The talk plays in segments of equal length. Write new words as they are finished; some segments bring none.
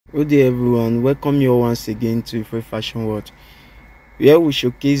Good day everyone, welcome you all once again to Free Fashion World, where we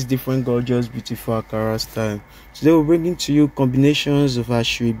showcase different gorgeous beautiful Ankara style. Today we're bringing to you combinations of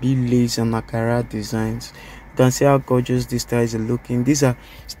Asoebi lace and Ankara designs. You can see how gorgeous these styles are looking. These are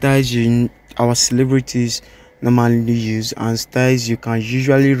styles our celebrities normally use and styles you can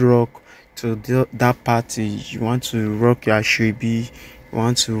usually rock to that party. You want to rock your Asoebi, you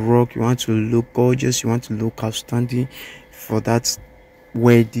want to look gorgeous, you want to look outstanding for that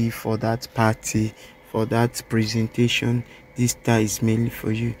wedding, for that party, for that presentation. This style is mainly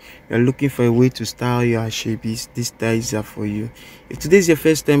for you. You're looking for a way to style your Asoebis, these styles are for you. If today is your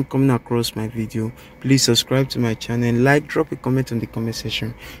first time coming across my video, please subscribe to my channel, like, drop a comment on the comment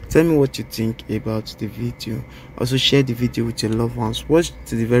section, tell me what you think about the video. Also share the video with your loved ones. Watch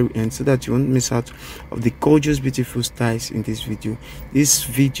to the very end so that you won't miss out of the gorgeous beautiful styles in this video. This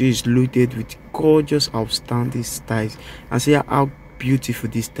video is loaded with gorgeous outstanding styles, and see how beautiful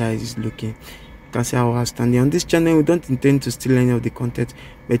this style is looking. You can see how outstanding. On this channel we don't intend to steal any of the content,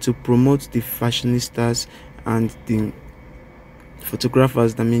 but to promote the fashionistas and the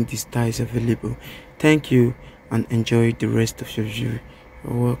photographers that make these styles available. Thank you and enjoy the rest of your view.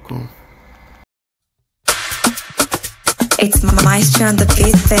 You're welcome. It's Maestro on the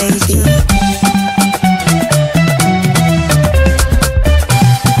beat, baby.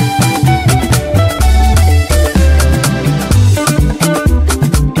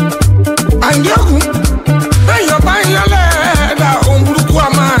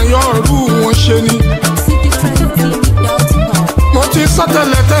 Mo ti sọ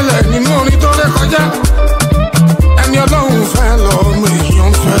tẹ́lẹ̀ nínú orin tó ré kọjá, ẹni Ọlọ́run fẹ́ lọ́mọ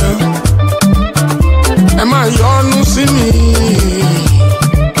èèyàn fẹ́. Ẹ máa yọ́nú sí mi,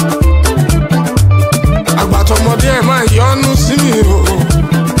 àgbàtọ̀mọdé ẹ máa yọ́nú sí mi o,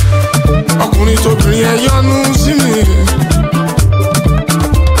 ọkùnrin tóbìnrin ẹ yọ́nú sí mi,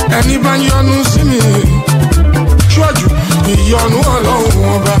 ẹni bá yọ́nú sí mi ṣọ́jú ìyọ́nú Ọlọ́run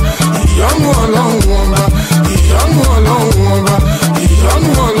ọba, ìyọ́nú Ọlọ́run ọba, ìyọ́nú Ọlọ́run ọba, ìyọ́nú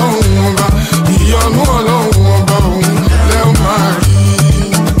Ọlọ́run ọba, ìyọ́nú Ọlọ́run ọba, òun lẹ́ ó máa rí.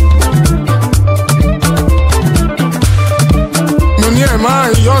 Mo ní ẹ máa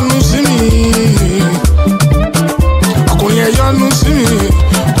yọ́nú sí mi, ọkùnrin ẹ yọ́nú sí mi,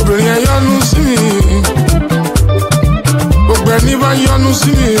 obìnrin ẹ yọ́nú sí mi, gbogbo ẹni bá yọ́nú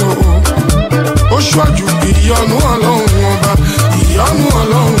sí mi o, ó ṣọ́jú ìyọ́nú Ọlọ́run ọba, ìyọ́nú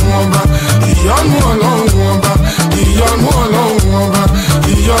Ọlọ́run ọba, ìyọ́nú Ọlọ́run ọba, ìyọ́nú Ọlọ́run ọba,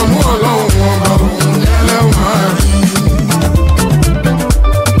 ìyọ́nú Ọlọ́run ọba, òun lẹ́ máa rí.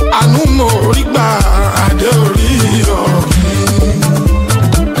 Àánú mo rí gbà adé orí ọ̀gbìn,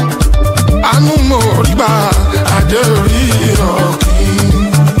 àánú mo rí gbà adé orí ọ̀gbìn,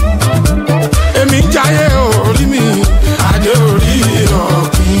 èmi jáyé orí mi adé orí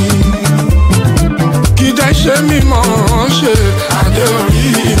ọ̀gbìn, kìdá ṣe mímọ́ ṣe adé orí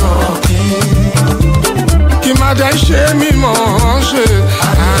ọ̀gbìn, kí má dá ṣe mímọ́ ṣe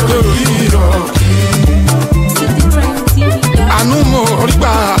adé orí ọ̀gbìn, àánú mo rí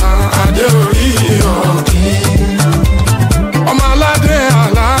gbà adé orí ọ̀gbìn, ọmọ aládé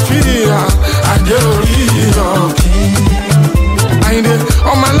àlàáfíà adé orí ọ̀gbìn, Àyìndé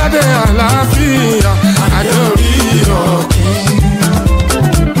ọmọ aládé àlàáfíà adé orí ọ̀gbìn,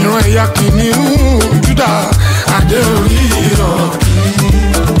 ìran ẹ̀yà kìnìún Júdà adé orí ọ̀gbìn,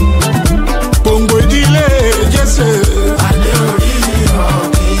 gbòǹgbò ìdílé Jésè adé orí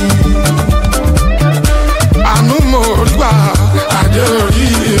ọ̀gbìn, àánú mo rí gbà adé orí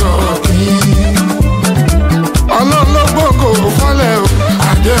ọ̀gbìn, Ọlọ́run ló gbòǹgbò fọ́lẹ̀ o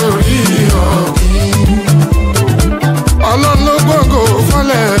adé orí ọ̀gbìn, Ọlọ́run ló gbòǹgbò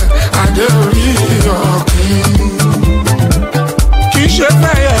fọ́lẹ̀ adé orí ọ̀gbìn, kì í ṣe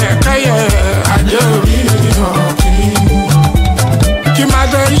fẹ́yẹ kẹ́yẹ adé orí ọ̀gbìn, kí má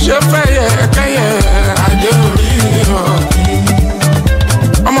dé iṣẹ́ fẹ́yẹ kẹ́yẹ adé orí ọ̀gbìn,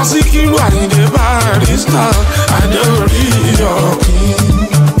 ọmọ Síkírù Àyìndé Barrister adé orí ọ̀gbìn,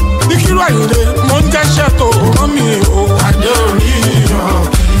 Síkírù Àyìndé mo ń jẹ́ṣẹ́ tó rán mi o adé orí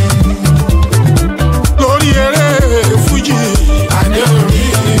ọ̀gbìn, lórí eré fújì adé orí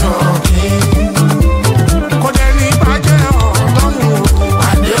ọ̀gbìn, kò dẹ̀ ní bàjẹ́ Ọlọ́run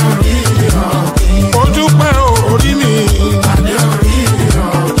adé orí ọ̀gbìn, ó dúpẹ́ orí mi adé orí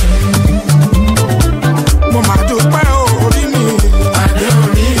ọ̀gbìn, mo máa dúpẹ́ orí mi adé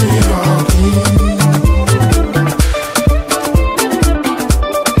orí ọ̀gbìn.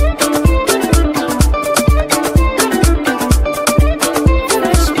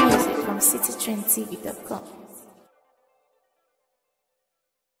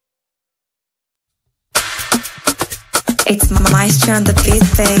 Maestro on the beat,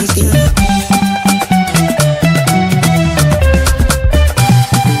 baby.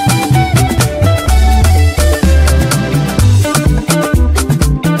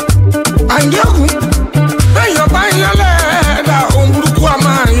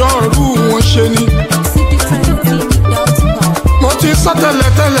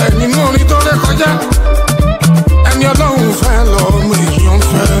 Tẹ́lẹ̀ nínú orin tó ré kọjá ẹni Ọlọ́run fẹ́ lọ́mọ èèyàn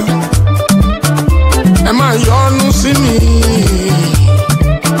fẹ́ ẹ máa yọ́nú sí mi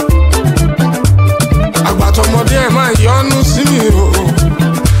àgbàtọ̀mọdé ẹ máa yọ́nú sí mi o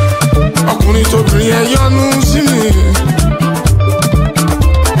ọkùnrin tóbìnrin ẹ yọ́nú sí mi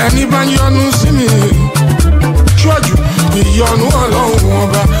ẹni bá yọ́nú sí mi ṣọ́jú ìyọ́nú Ọlọ́run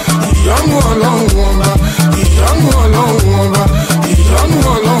ọba ìyọ́nú Ọlọ́run ọba ìyọ́nú Ọlọ́run ọba ìyọ́nú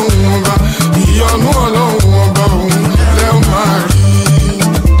Ọlọ́run ọba ìyọ́nú Ọlọ́run ọba òun lẹ́ ó máa rí.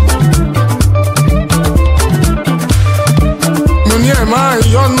 Mo ní ẹ máa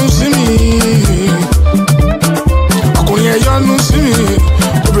yọ́nú sí mi ọkùnrin ẹ yọ́nú sí mi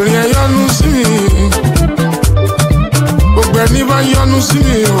obìnrin ẹ yọ́nú sí mi gbogbo ẹni bá yọ́nú sí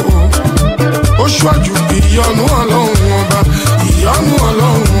mi ó ṣọ́jú ìyọ́nú Ọlọ́run ọba ìyọ́nú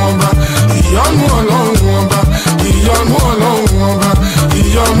Ọlọ́run ọba ìyọ́nú Ọlọ́run ọba ìyọ́nú Ọlọ́run ọba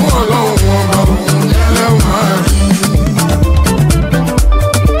ìyọ́nú Ọlọ́run ọba òun lẹ́ ó máa rí.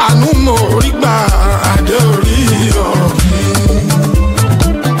 Àánú mo rí gbà adé orí ọ̀gbìn.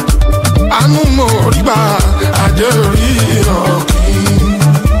 Àánú mo rí gbà adé orí ọ̀gbìn.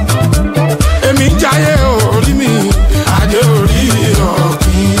 Èmi jáyé orí mi adé orí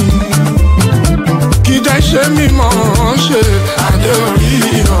ọ̀gbìn. Kì í dẹ́ ṣe mímọ́ ṣe adé orí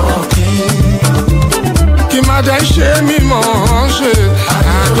ọ̀gbìn. Kì má dẹ́ ṣe mímọ́ ṣe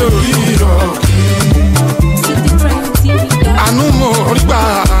adé orí ọ̀gbìn. Àánú mo rí gbà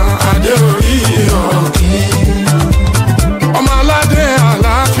adé orí ọ̀gbìn. Ọmọ aládé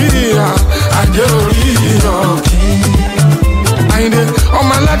àlàáfíà adé orí ọ̀gbìn. Àyìndé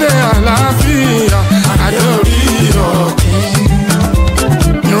ọmọ aládé àlàáfíà adé orí ọ̀gbìn.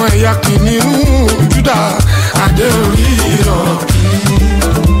 Ìran ẹ̀yà kìnìún Júdà adé orí ọ̀gbìn.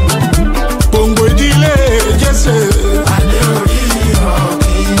 Gbòǹgbò ìdílé Jésè adé orí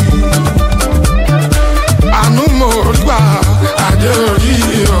ọ̀gbìn. Àánú mo rí gbà adé orí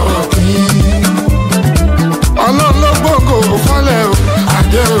ọ̀gbìn. Ọlọ́run ló gbòǹgbò fọ́lẹ̀ o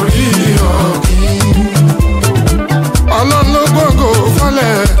adé orí ọ̀gbìn. Ọlọ́run ló gbòǹgbò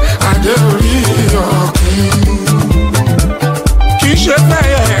fọ́lẹ̀ adé orí ọ̀gbìn. Kì í ṣe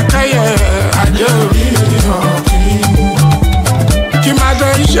fẹ́yẹ kẹ́yẹ adé orí ọ̀gbìn. Kì má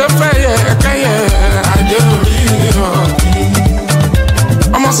dẹ́ ṣe fẹ́yẹ kẹ́yẹ adé orí ọ̀gbìn.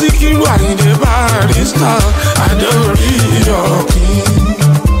 Ọmọ Síkírù Àyìndé Barrister adé orí ọ̀gbìn.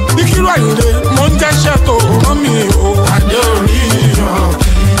 Síkírù Àyìndé mo ń jẹ́ṣẹ́ tó rán mi o adé orí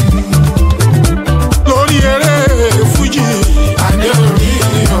ọ̀gbìn. Lórí eré fújì adé orí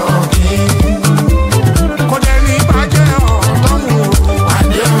ọ̀gbìn. Kò dẹ̀ ní bàjẹ́ ọ̀dọ́run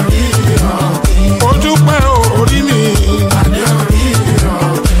adé orí ọ̀gbìn. Ó dúpẹ́ orí mi adé orí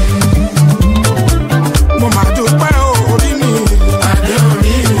ọ̀gbìn. Mo máa dúpẹ́ orí mi adé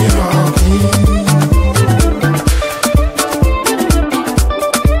orí ọ̀gbìn.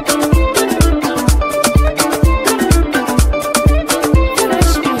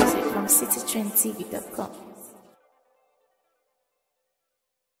 Fresh music from citytrendtv.com.